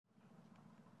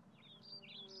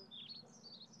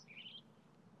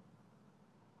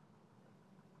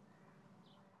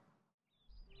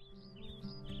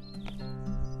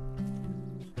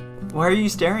Why are you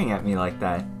staring at me like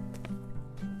that?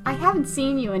 I haven't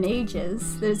seen you in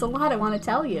ages. There's a lot I want to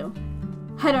tell you.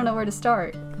 I don't know where to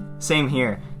start. Same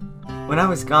here. When I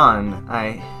was gone,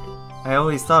 I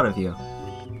always thought of you.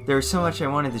 There was so much I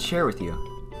wanted to share with you.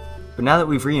 But now that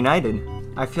we've reunited,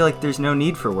 I feel like there's no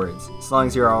need for words, as long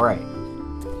as you're alright.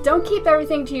 Don't keep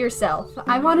everything to yourself.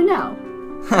 I want to know.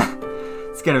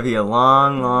 It's gonna be a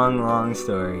long, long, long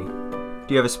story.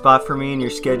 Do you have a spot for me in your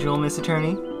schedule, Miss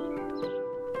Attorney?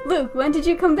 Luke, when did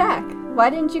you come back? Why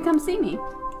didn't you come see me?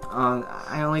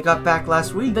 I only got back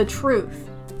last week. The truth.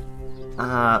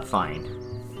 Fine.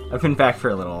 I've been back for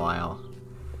a little while.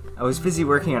 I was busy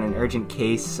working on an urgent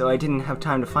case, so I didn't have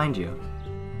time to find you.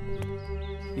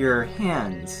 Your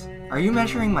hands. Are you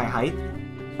measuring my height?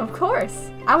 Of course.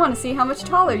 I want to see how much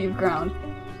taller you've grown.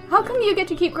 How come you get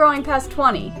to keep growing past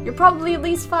 20? You're probably at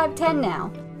least 5'10"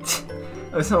 now.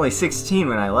 I was only 16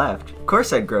 when I left. Of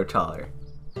course I'd grow taller.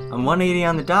 I'm 180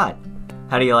 on the dot.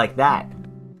 How do you like that?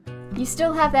 You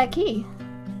still have that key.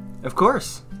 Of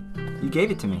course. You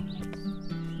gave it to me.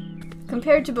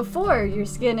 Compared to before, your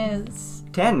skin is...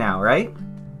 Tan now, right?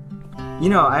 You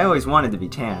know, I always wanted to be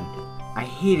tan. I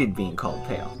hated being called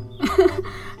pale.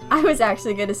 I was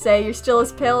actually going to say you're still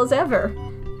as pale as ever.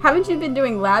 Haven't you been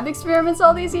doing lab experiments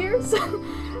all these years?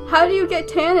 How do you get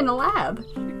tan in a lab?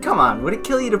 Come on, would it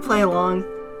kill you to play along?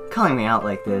 Calling me out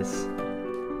like this.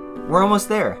 We're almost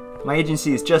there. My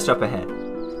agency is just up ahead.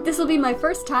 This will be my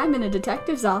first time in a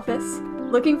detective's office.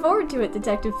 Looking forward to it,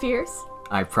 Detective Pearce.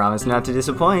 I promise not to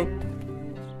disappoint.